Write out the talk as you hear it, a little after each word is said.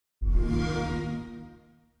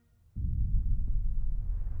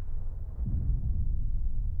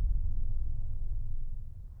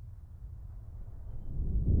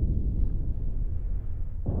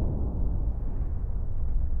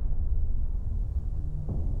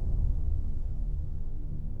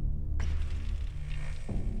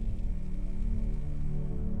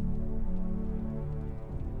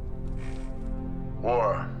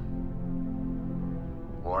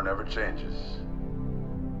never changes.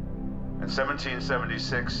 In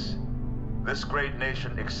 1776, this great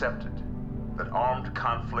nation accepted that armed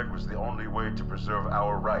conflict was the only way to preserve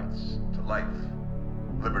our rights to life,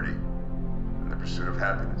 liberty, and the pursuit of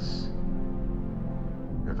happiness.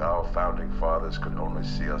 If our founding fathers could only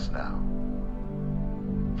see us now.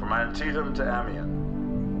 From Antietam to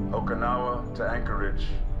Amiens, Okinawa to Anchorage,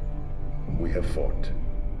 we have fought.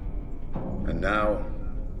 And now,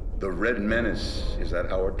 the Red Menace is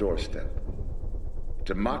at our doorstep.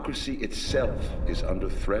 Democracy itself is under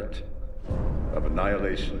threat of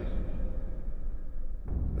annihilation.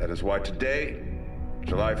 That is why today,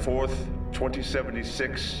 July 4th,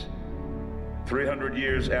 2076, 300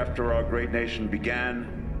 years after our great nation began,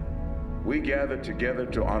 we gather together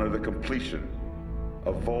to honor the completion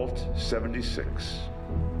of Vault 76.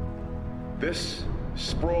 This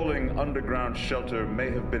sprawling underground shelter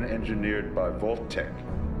may have been engineered by Vault Tech,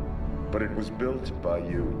 but it was built by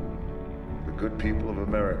you, the good people of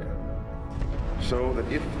America, so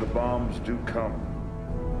that if the bombs do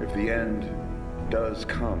come, if the end does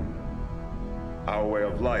come, our way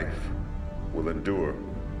of life will endure.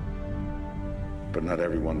 But not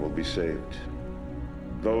everyone will be saved.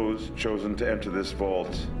 Those chosen to enter this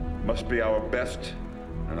vault must be our best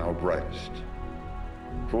and our brightest.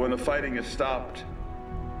 For when the fighting is stopped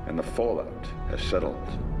and the fallout has settled,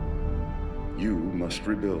 you must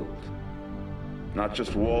rebuild. Not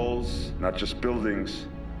just walls, not just buildings,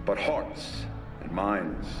 but hearts and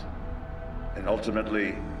minds, and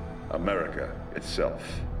ultimately, America itself.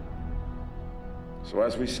 So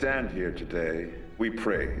as we stand here today, we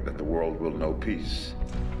pray that the world will know peace.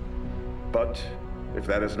 But if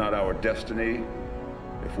that is not our destiny,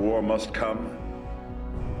 if war must come,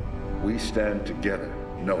 we stand together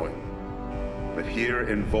knowing that here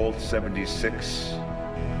in Vault 76,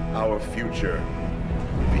 our future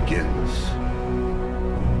begins.